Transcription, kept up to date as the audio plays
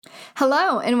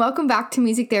Hello, and welcome back to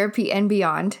Music Therapy and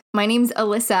Beyond. My name's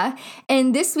Alyssa,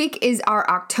 and this week is our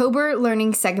October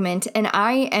learning segment, and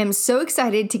I am so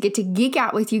excited to get to geek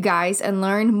out with you guys and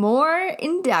learn more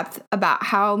in depth about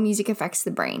how music affects the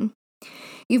brain.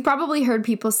 You've probably heard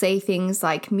people say things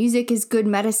like music is good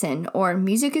medicine or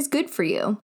music is good for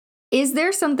you. Is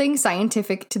there something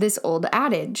scientific to this old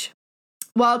adage?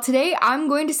 Well, today I'm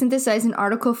going to synthesize an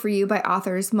article for you by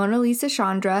authors Mona Lisa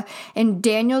Chandra and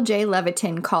Daniel J.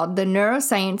 Levitin called The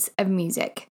Neuroscience of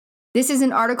Music. This is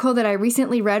an article that I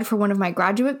recently read for one of my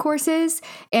graduate courses,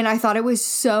 and I thought it was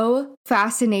so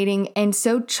fascinating and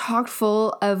so chock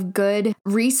full of good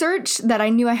research that I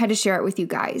knew I had to share it with you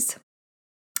guys.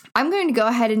 I'm going to go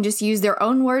ahead and just use their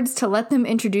own words to let them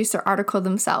introduce their article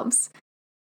themselves.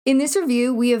 In this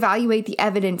review, we evaluate the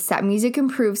evidence that music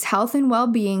improves health and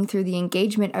well-being through the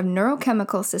engagement of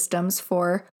neurochemical systems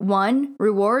for 1.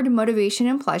 Reward, motivation,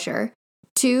 and pleasure,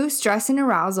 2. Stress and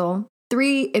arousal,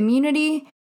 3. Immunity,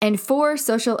 and 4.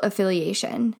 Social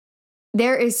affiliation.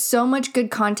 There is so much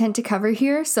good content to cover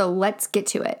here, so let's get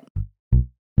to it.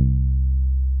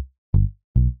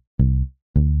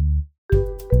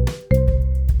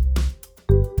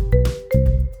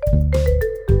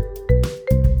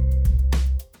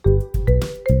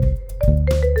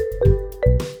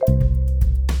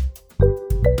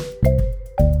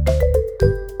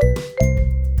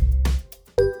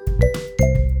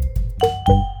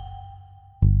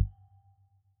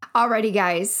 Alrighty,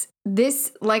 guys,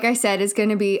 this, like I said, is going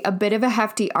to be a bit of a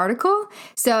hefty article,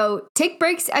 so take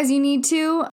breaks as you need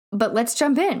to, but let's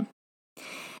jump in.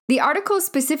 The article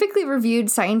specifically reviewed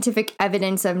scientific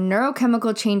evidence of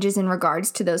neurochemical changes in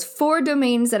regards to those 4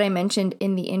 domains that I mentioned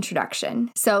in the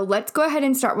introduction. So let's go ahead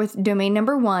and start with domain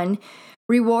number 1,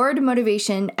 reward,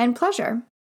 motivation, and pleasure.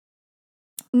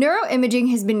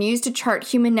 Neuroimaging has been used to chart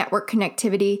human network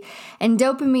connectivity and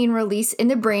dopamine release in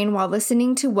the brain while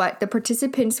listening to what the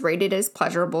participants rated as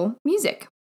pleasurable music.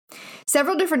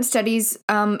 Several different studies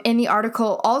in the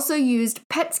article also used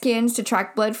PET scans to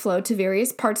track blood flow to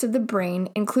various parts of the brain,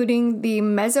 including the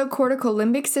mesocortical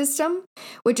limbic system,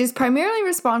 which is primarily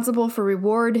responsible for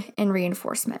reward and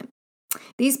reinforcement.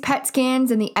 These PET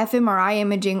scans and the fMRI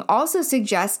imaging also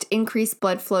suggest increased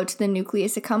blood flow to the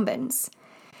nucleus accumbens.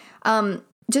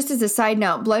 Just as a side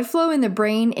note, blood flow in the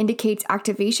brain indicates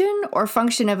activation or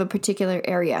function of a particular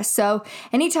area. So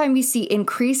anytime you see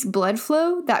increased blood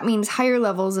flow, that means higher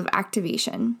levels of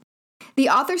activation. The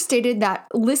author stated that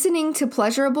listening to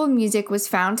pleasurable music was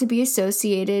found to be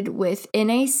associated with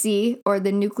NAC, or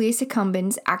the nucleus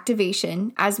accumbens,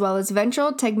 activation, as well as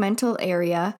ventral tegmental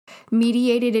area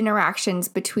mediated interactions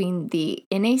between the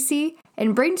NAC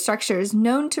and brain structures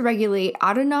known to regulate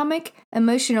autonomic,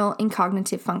 emotional, and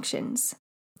cognitive functions.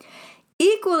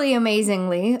 Equally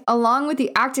amazingly, along with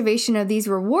the activation of these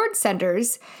reward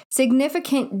centers,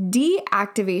 significant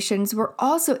deactivations were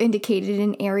also indicated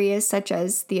in areas such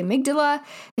as the amygdala,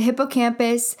 the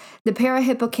hippocampus, the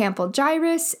parahippocampal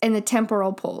gyrus, and the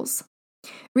temporal poles.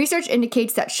 Research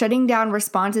indicates that shutting down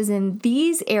responses in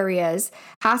these areas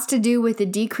has to do with the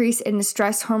decrease in the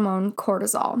stress hormone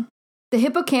cortisol. The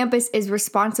hippocampus is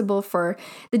responsible for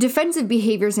the defensive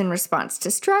behaviors in response to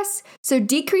stress, so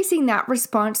decreasing that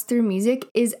response through music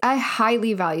is a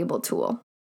highly valuable tool.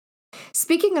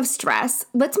 Speaking of stress,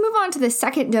 let's move on to the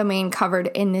second domain covered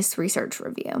in this research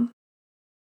review.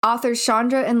 Authors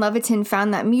Chandra and Levitin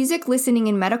found that music listening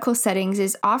in medical settings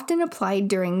is often applied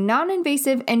during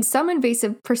non-invasive and some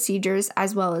invasive procedures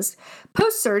as well as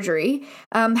post-surgery,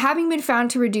 having been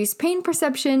found to reduce pain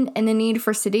perception and the need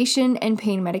for sedation and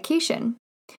pain medication.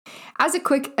 As a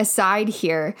quick aside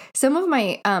here, some of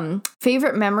my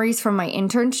favorite memories from my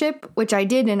internship, which I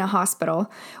did in a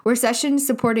hospital, were sessions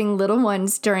supporting little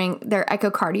ones during their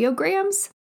echocardiograms.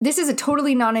 This is a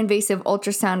totally non-invasive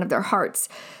ultrasound of their hearts,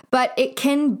 but it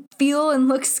can feel and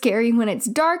look scary when it's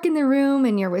dark in the room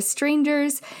and you're with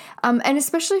strangers, and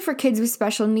especially for kids with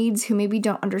special needs who maybe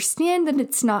don't understand that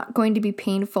it's not going to be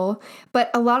painful, but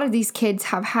a lot of these kids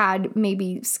have had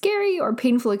maybe scary or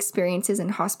painful experiences in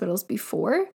hospitals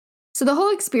before, so the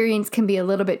whole experience can be a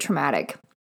little bit traumatic.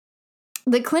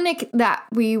 The clinic that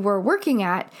we were working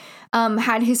at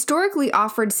had historically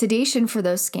offered sedation for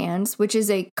those scans, which is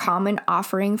a common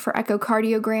offering for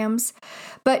echocardiograms.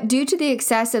 But due to the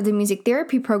excess of the music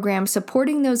therapy program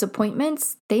supporting those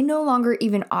appointments, they no longer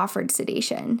even offered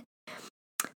sedation.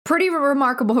 Pretty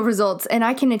remarkable results, and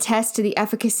I can attest to the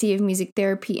efficacy of music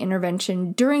therapy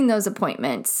intervention during those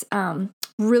appointments.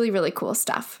 Really, really cool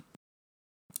stuff.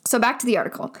 So back to the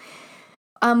article.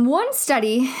 One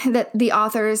study that the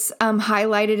authors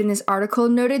highlighted in this article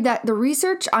noted that the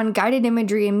research on guided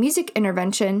imagery and music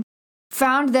intervention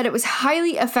found that it was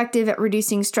highly effective at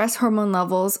reducing stress hormone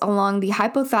levels along the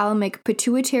hypothalamic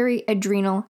pituitary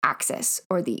adrenal axis,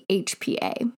 or the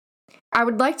HPA. I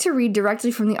would like to read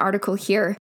directly from the article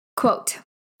here. Quote,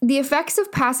 "The effects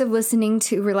of passive listening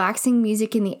to relaxing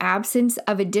music in the absence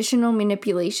of additional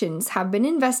manipulations have been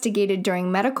investigated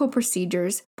during medical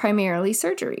procedures, primarily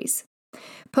surgeries.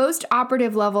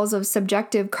 Post-operative levels of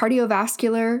subjective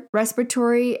cardiovascular,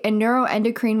 respiratory, and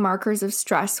neuroendocrine markers of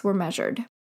stress were measured.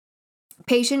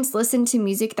 Patients listened to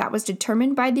music that was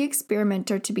determined by the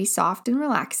experimenter to be soft and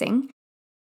relaxing,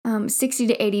 60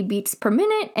 to 80 beats per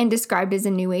minute, and described as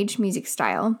a new age music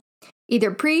style, either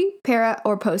pre, para,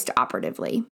 or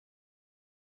post-operatively.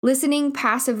 Listening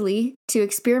passively to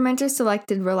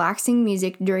experimenter-selected relaxing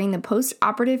music during the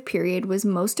post-operative period was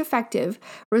most effective,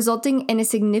 resulting in a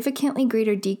significantly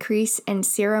greater decrease in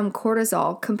serum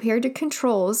cortisol compared to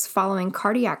controls following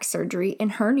cardiac surgery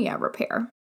and hernia repair."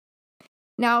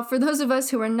 Now, for those of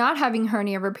us who are not having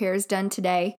hernia repairs done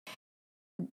today,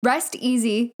 rest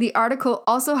easy. The article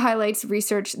also highlights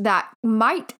research that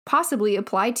might possibly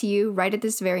apply to you right at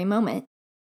this very moment.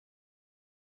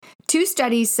 2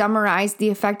 studies summarized the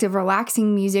effect of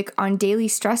relaxing music on daily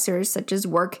stressors such as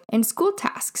work and school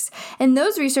tasks. And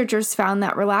those researchers found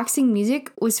that relaxing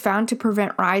music was found to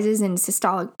prevent rises in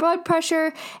systolic blood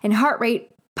pressure and heart rate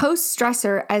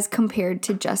post-stressor as compared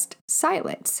to just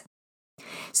silence.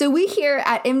 So we here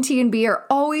at MT&B are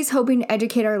always hoping to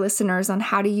educate our listeners on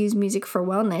how to use music for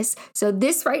wellness. So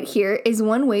this right here is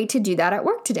one way to do that at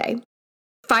work today.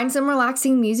 Find some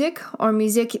relaxing music or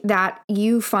music that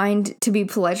you find to be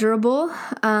pleasurable,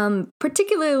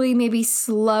 particularly maybe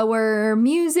slower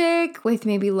music with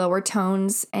maybe lower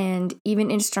tones and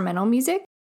even instrumental music.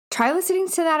 Try listening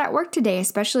to that at work today,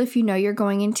 especially if you know you're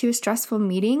going into a stressful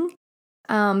meeting.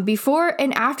 Before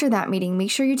and after that meeting,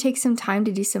 make sure you take some time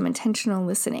to do some intentional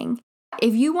listening.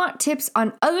 If you want tips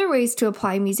on other ways to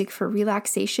apply music for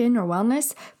relaxation or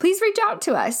wellness, please reach out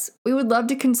to us. We would love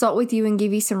to consult with you and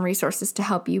give you some resources to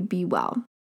help you be well.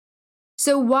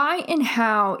 So why and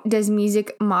how does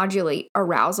music modulate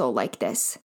arousal like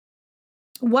this?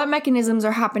 What mechanisms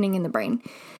are happening in the brain?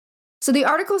 So the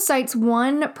article cites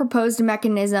one proposed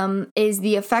mechanism is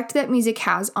the effect that music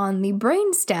has on the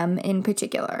brainstem in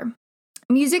particular.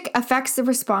 Music affects the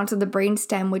response of the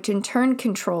brainstem, which in turn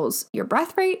controls your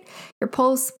breath rate, your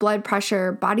pulse, blood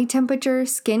pressure, body temperature,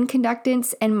 skin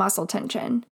conductance, and muscle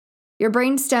tension. Your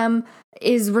brainstem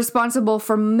is responsible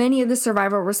for many of the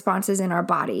survival responses in our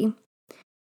body.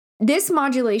 This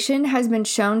modulation has been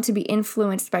shown to be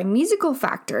influenced by musical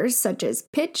factors such as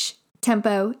pitch,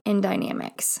 tempo, and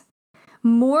dynamics.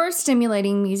 More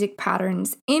stimulating music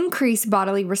patterns increase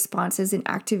bodily responses and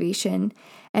activation,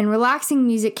 and relaxing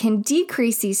music can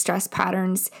decrease these stress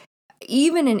patterns,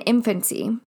 even in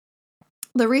infancy.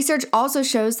 The research also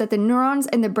shows that the neurons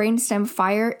in the brainstem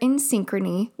fire in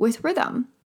synchrony with rhythm.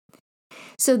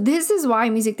 So this is why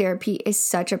music therapy is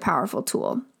such a powerful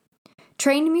tool.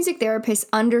 Trained music therapists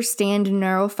understand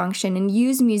neurofunction and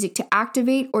use music to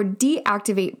activate or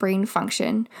deactivate brain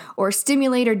function, or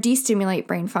stimulate or destimulate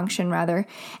brain function rather,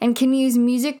 and can use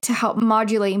music to help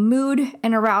modulate mood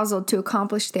and arousal to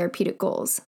accomplish therapeutic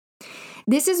goals.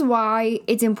 This is why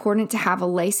it's important to have a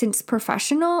licensed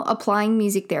professional applying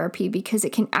music therapy, because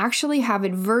it can actually have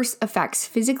adverse effects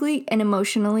physically and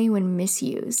emotionally when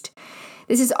misused.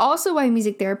 This is also why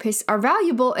music therapists are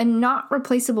valuable and not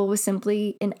replaceable with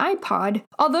simply an iPod,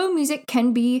 although music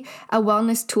can be a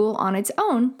wellness tool on its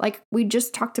own, like we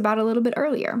just talked about a little bit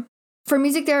earlier. For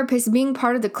music therapists, being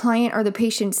part of the client or the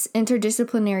patient's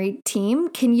interdisciplinary team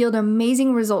can yield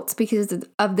amazing results because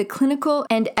of the clinical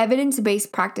and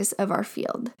evidence-based practice of our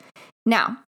field.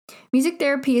 Now, music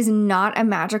therapy is not a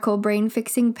magical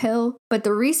brain-fixing pill, but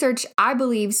the research, I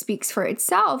believe, speaks for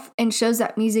itself and shows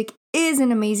that music is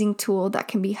an amazing tool that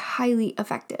can be highly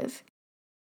effective.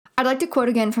 I'd like to quote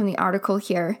again from the article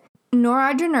here.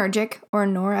 Noradrenergic, or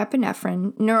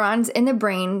norepinephrine, neurons in the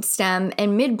brain stem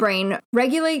and midbrain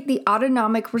regulate the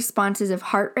autonomic responses of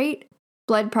heart rate,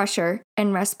 blood pressure,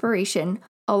 and respiration,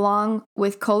 along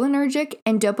with cholinergic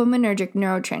and dopaminergic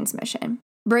neurotransmission.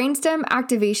 Brainstem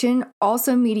activation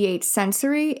also mediates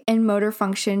sensory and motor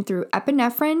function through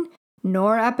epinephrine,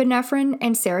 norepinephrine,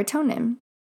 and serotonin.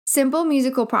 Simple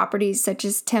musical properties such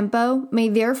as tempo may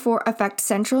therefore affect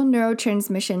central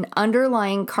neurotransmission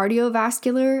underlying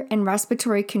cardiovascular and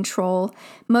respiratory control,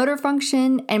 motor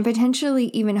function, and potentially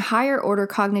even higher order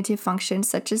cognitive functions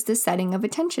such as the setting of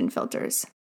attention filters.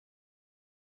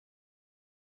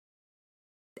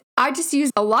 I just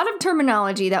used a lot of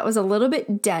terminology that was a little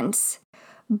bit dense,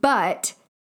 but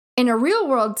in a real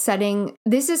world setting,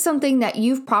 this is something that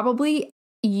you've probably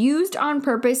used on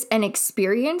purpose and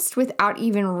experienced without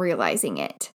even realizing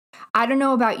it. I don't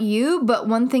know about you, but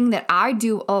one thing that I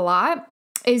do a lot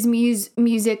is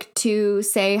music to,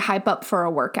 say, hype up for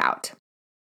a workout.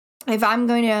 If I'm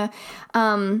going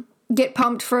to get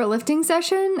pumped for a lifting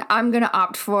session, I'm going to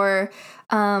opt for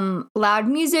loud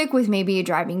music with maybe a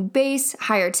driving bass,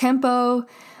 higher tempo,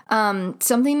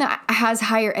 something that has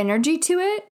higher energy to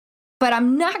it. But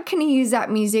I'm not going to use that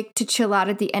music to chill out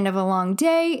at the end of a long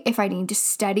day. If I need to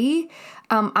study,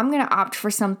 I'm going to opt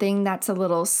for something that's a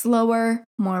little slower,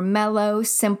 more mellow,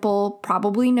 simple,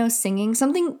 probably no singing,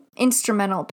 something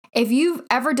instrumental. If you've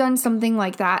ever done something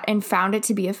like that and found it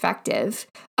to be effective,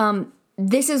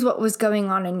 this is what was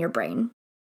going on in your brain.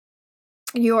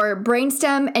 Your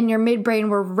brainstem and your midbrain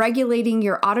were regulating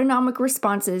your autonomic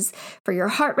responses for your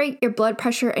heart rate, your blood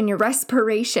pressure, and your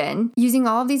respiration using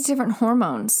all of these different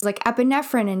hormones like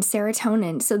epinephrine and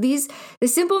serotonin. So the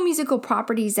simple musical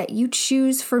properties that you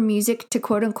choose for music to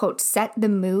quote unquote set the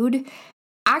mood,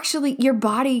 actually your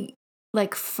body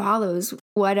follows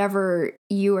whatever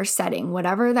you are setting,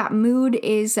 whatever that mood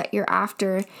is that you're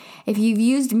after. If you've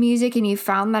used music and you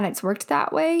found that it's worked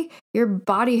that way, your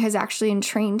body has actually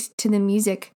entrained to the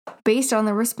music based on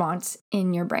the response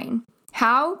in your brain.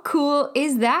 How cool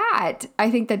is that? I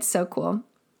think that's so cool.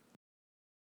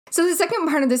 So the second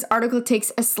part of this article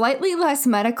takes a slightly less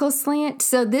medical slant,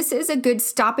 so this is a good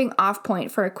stopping off point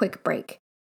for a quick break.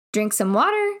 Drink some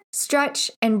water,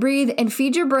 stretch, and breathe, and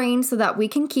feed your brain so that we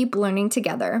can keep learning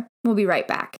together. We'll be right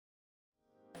back.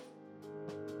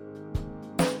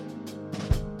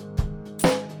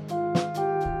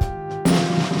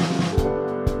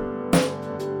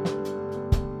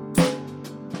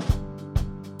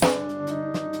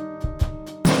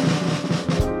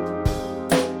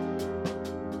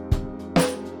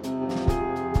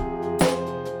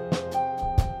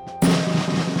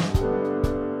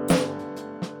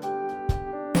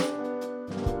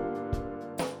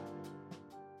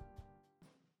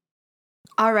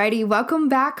 Alrighty, welcome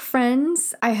back,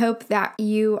 friends. I hope that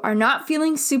you are not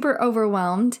feeling super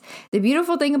overwhelmed. The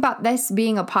beautiful thing about this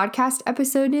being a podcast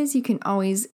episode is you can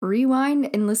always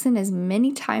rewind and listen as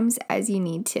many times as you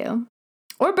need to.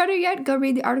 Or better yet, go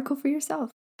read the article for yourself.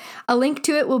 A link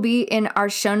to it will be in our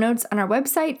show notes on our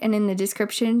website and in the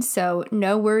description, so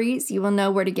no worries. You will know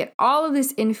where to get all of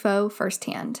this info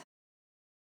firsthand.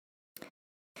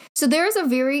 So there is a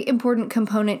very important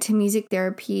component to music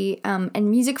therapy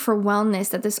and music for wellness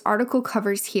that this article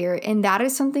covers here, and that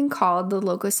is something called the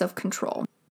locus of control.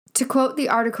 To quote the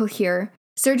article here,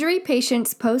 surgery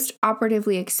patients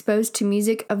post-operatively exposed to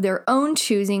music of their own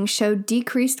choosing showed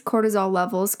decreased cortisol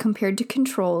levels compared to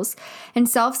controls, and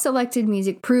self-selected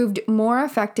music proved more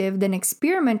effective than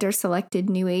experimenter-selected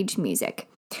new age music.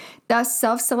 Thus,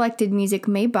 self-selected music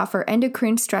may buffer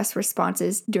endocrine stress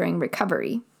responses during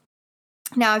recovery.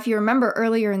 Now, if you remember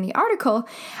earlier in the article,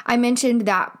 I mentioned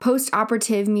that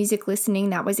post-operative music listening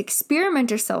that was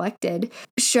experimenter selected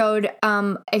showed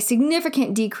a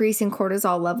significant decrease in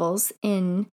cortisol levels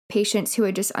in patients who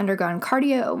had just undergone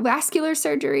cardiovascular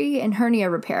surgery and hernia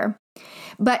repair.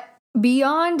 But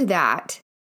beyond that,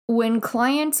 when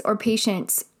clients or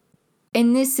patients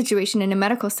in this situation, in a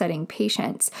medical setting,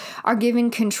 patients are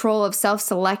given control of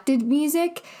self-selected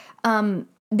music,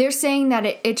 they're saying that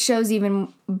it shows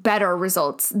even better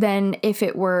results than if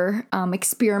it were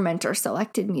experimenter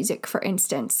selected music, for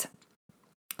instance.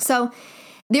 So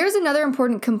there's another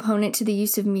important component to the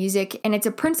use of music, and it's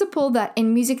a principle that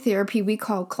in music therapy we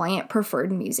call client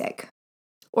preferred music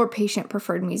or patient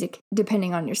preferred music,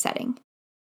 depending on your setting.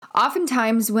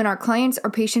 Oftentimes, when our clients or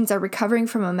patients are recovering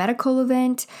from a medical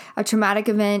event, a traumatic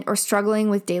event, or struggling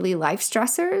with daily life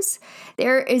stressors,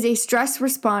 there is a stress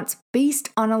response based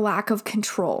on a lack of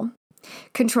control.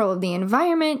 Control of the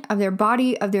environment, of their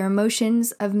body, of their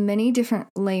emotions, of many different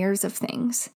layers of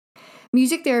things.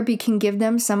 Music therapy can give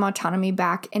them some autonomy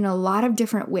back in a lot of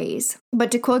different ways. But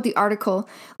to quote the article,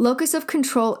 locus of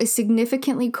control is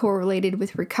significantly correlated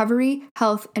with recovery,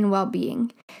 health, and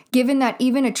well-being. Given that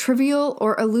even a trivial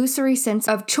or illusory sense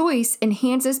of choice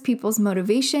enhances people's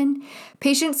motivation,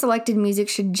 patient-selected music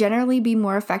should generally be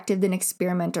more effective than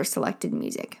experimenter-selected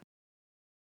music.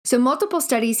 So multiple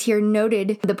studies here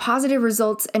noted the positive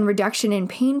results and reduction in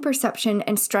pain perception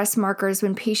and stress markers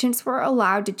when patients were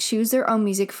allowed to choose their own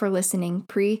music for listening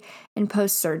pre and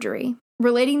post-surgery.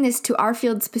 Relating this to our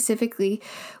field specifically,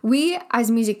 we as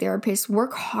music therapists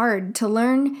work hard to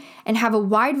learn and have a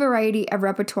wide variety of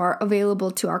repertoire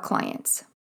available to our clients.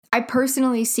 I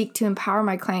personally seek to empower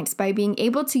my clients by being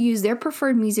able to use their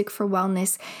preferred music for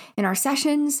wellness in our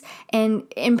sessions and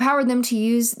empower them to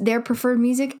use their preferred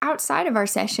music outside of our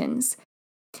sessions.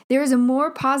 There is a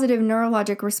more positive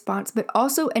neurologic response, but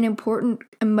also an important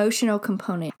emotional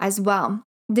component as well.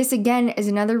 This, again, is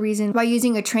another reason why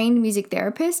using a trained music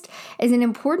therapist is an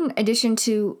important addition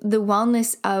to the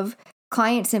wellness of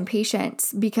clients and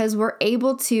patients, because we're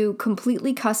able to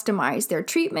completely customize their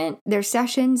treatment, their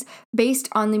sessions, based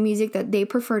on the music that they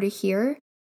prefer to hear.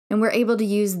 And we're able to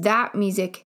use that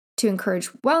music to encourage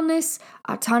wellness,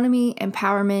 autonomy,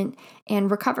 empowerment,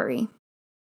 and recovery.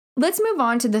 Let's move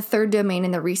on to the third domain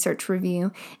in the research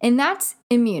review, and that's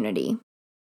immunity.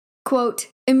 Quote,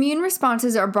 immune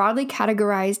responses are broadly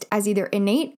categorized as either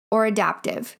innate or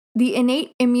adaptive. The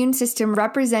innate immune system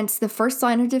represents the first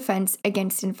line of defense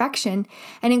against infection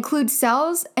and includes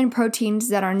cells and proteins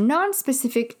that are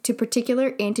non-specific to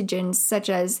particular antigens, such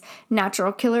as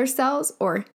natural killer cells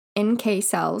or NK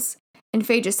cells and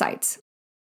phagocytes.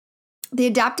 The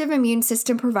adaptive immune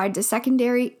system provides a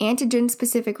secondary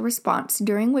antigen-specific response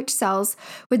during which cells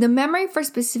with a memory for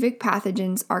specific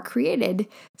pathogens are created,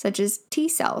 such as T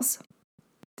cells.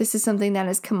 This is something that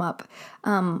has come up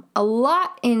a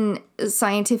lot in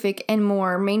scientific and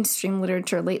more mainstream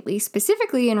literature lately,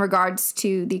 specifically in regards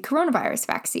to the coronavirus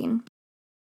vaccine.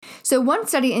 So one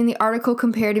study in the article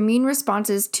compared immune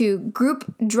responses to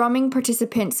group drumming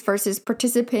participants versus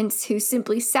participants who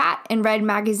simply sat and read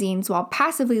magazines while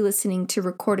passively listening to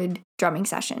recorded drumming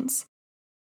sessions.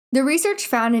 The research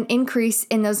found an increase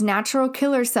in those natural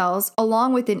killer cells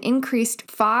along with an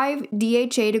increased 5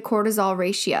 DHA to cortisol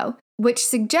ratio, which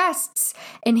suggests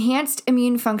enhanced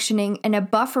immune functioning and a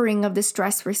buffering of the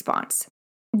stress response.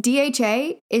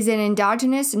 DHA is an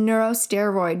endogenous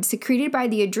neurosteroid secreted by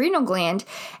the adrenal gland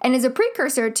and is a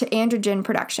precursor to androgen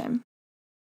production.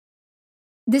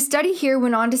 The study here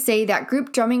went on to say that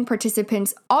group drumming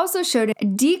participants also showed a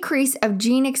decrease of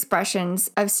gene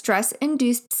expressions of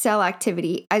stress-induced cell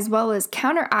activity, as well as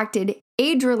counteracted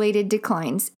age-related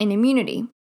declines in immunity.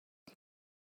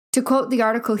 To quote the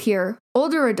article here,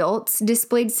 older adults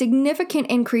displayed significant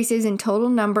increases in total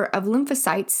number of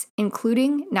lymphocytes,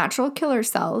 including natural killer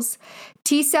cells,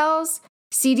 T cells,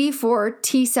 CD4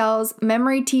 T cells,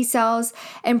 memory T cells,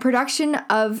 and production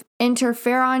of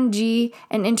interferon G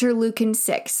and interleukin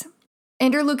 6.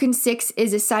 Interleukin 6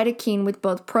 is a cytokine with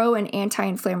both pro- and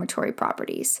anti-inflammatory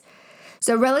properties.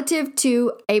 So relative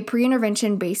to a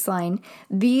pre-intervention baseline,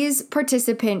 these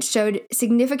participants showed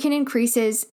significant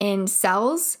increases in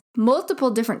cells, multiple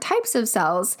different types of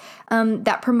cells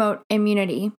that promote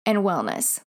immunity and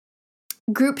wellness.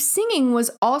 Group singing was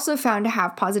also found to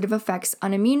have positive effects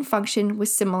on immune function with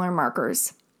similar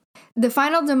markers. The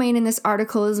final domain in this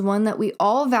article is one that we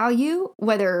all value,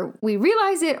 whether we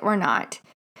realize it or not,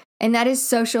 and that is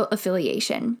social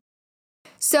affiliation.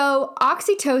 So,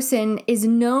 oxytocin is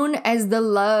known as the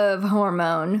love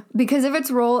hormone because of its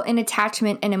role in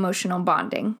attachment and emotional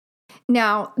bonding.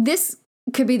 Now, this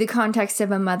could be the context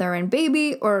of a mother and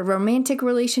baby or a romantic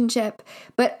relationship,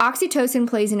 but oxytocin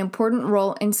plays an important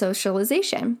role in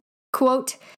socialization.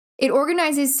 Quote, it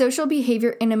organizes social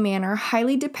behavior in a manner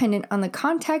highly dependent on the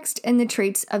context and the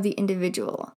traits of the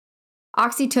individual.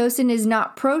 Oxytocin is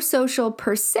not prosocial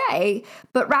per se,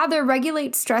 but rather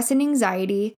regulates stress and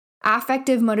anxiety,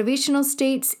 affective motivational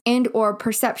states, and or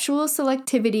perceptual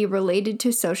selectivity related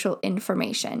to social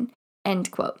information, end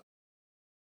quote.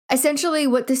 Essentially,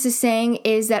 what this is saying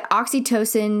is that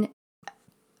oxytocin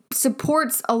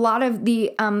supports a lot of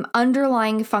the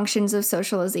underlying functions of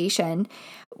socialization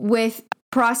with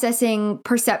processing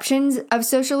perceptions of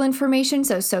social information,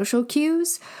 so social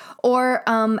cues, or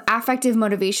affective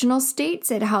motivational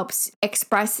states. It helps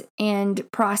express and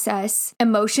process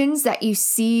emotions that you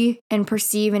see and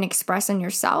perceive and express on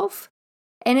yourself.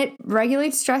 And it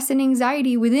regulates stress and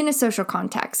anxiety within a social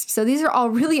context. So these are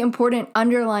all really important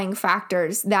underlying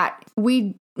factors that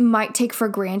we might take for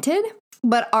granted,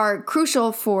 but are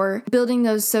crucial for building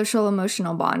those social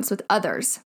emotional bonds with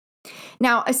others.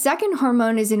 Now, a second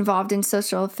hormone is involved in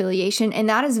social affiliation, and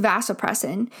that is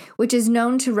vasopressin, which is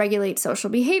known to regulate social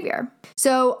behavior.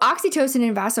 So oxytocin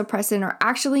and vasopressin are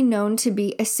actually known to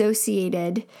be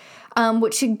associated,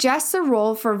 which suggests a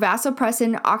role for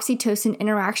vasopressin-oxytocin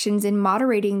interactions in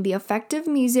moderating the effect of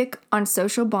music on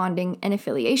social bonding and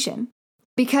affiliation.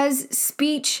 Because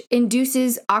speech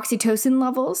induces oxytocin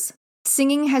levels,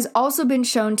 singing has also been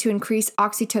shown to increase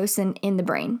oxytocin in the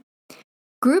brain.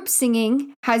 Group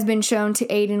singing has been shown to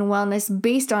aid in wellness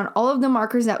based on all of the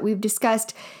markers that we've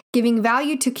discussed, giving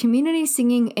value to community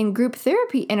singing and group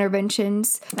therapy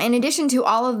interventions, in addition to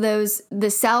all of those, the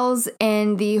cells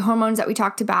and the hormones that we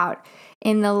talked about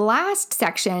in the last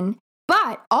section,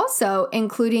 but also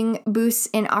including boosts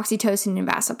in oxytocin and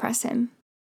vasopressin.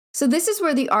 So this is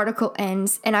where the article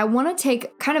ends, and I want to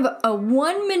take kind of a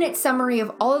 1-minute summary of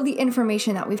all of the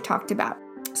information that we've talked about.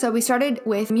 So we started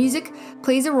with music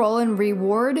plays a role in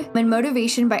reward and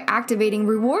motivation by activating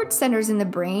reward centers in the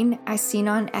brain as seen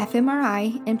on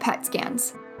fMRI and PET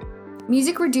scans.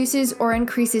 Music reduces or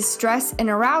increases stress and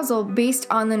arousal based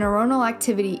on the neuronal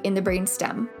activity in the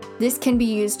brainstem. This can be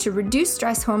used to reduce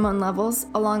stress hormone levels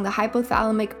along the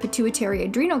hypothalamic pituitary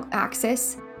adrenal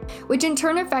axis, which in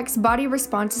turn affects body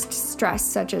responses to stress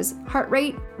such as heart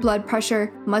rate, blood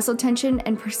pressure, muscle tension,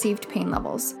 and perceived pain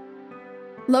levels.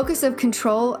 Locus of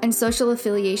control and social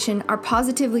affiliation are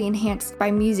positively enhanced by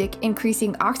music,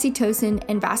 increasing oxytocin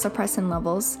and vasopressin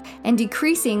levels and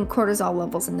decreasing cortisol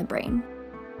levels in the brain.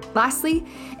 Lastly,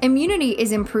 immunity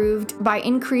is improved by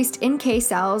increased NK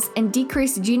cells and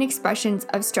decreased gene expressions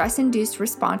of stress-induced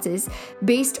responses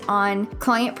based on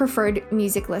client-preferred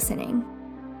music listening.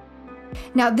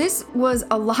 Now, this was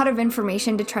a lot of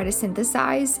information to try to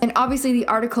synthesize, and obviously the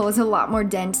article is a lot more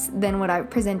dense than what I've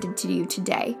presented to you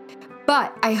today.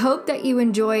 But I hope that you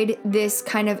enjoyed this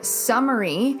kind of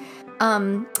summary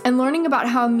and learning about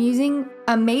how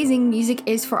amazing music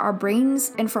is for our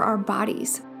brains and for our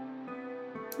bodies.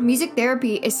 Music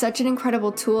therapy is such an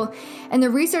incredible tool, and the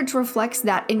research reflects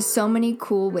that in so many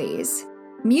cool ways.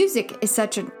 Music is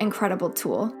such an incredible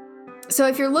tool. So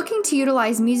if you're looking to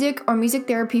utilize music or music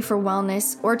therapy for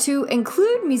wellness, or to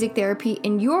include music therapy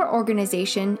in your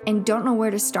organization and don't know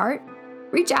where to start,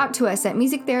 reach out to us at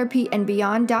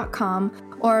musictherapyandbeyond.com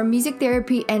or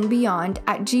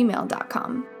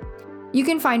musictherapyandbeyond@gmail.com. You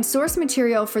can find source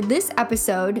material for this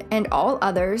episode and all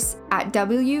others at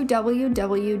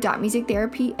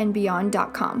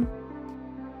www.musictherapyandbeyond.com.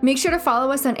 Make sure to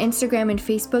follow us on Instagram and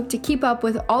Facebook to keep up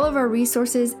with all of our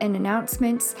resources and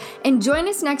announcements, and join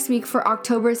us next week for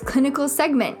October's clinical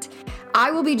segment.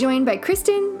 I will be joined by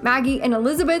Kristen, Maggie, and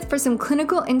Elizabeth for some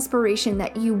clinical inspiration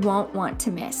that you won't want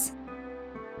to miss.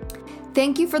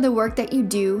 Thank you for the work that you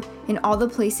do in all the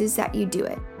places that you do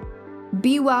it.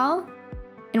 Be well,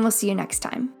 and we'll see you next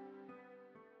time.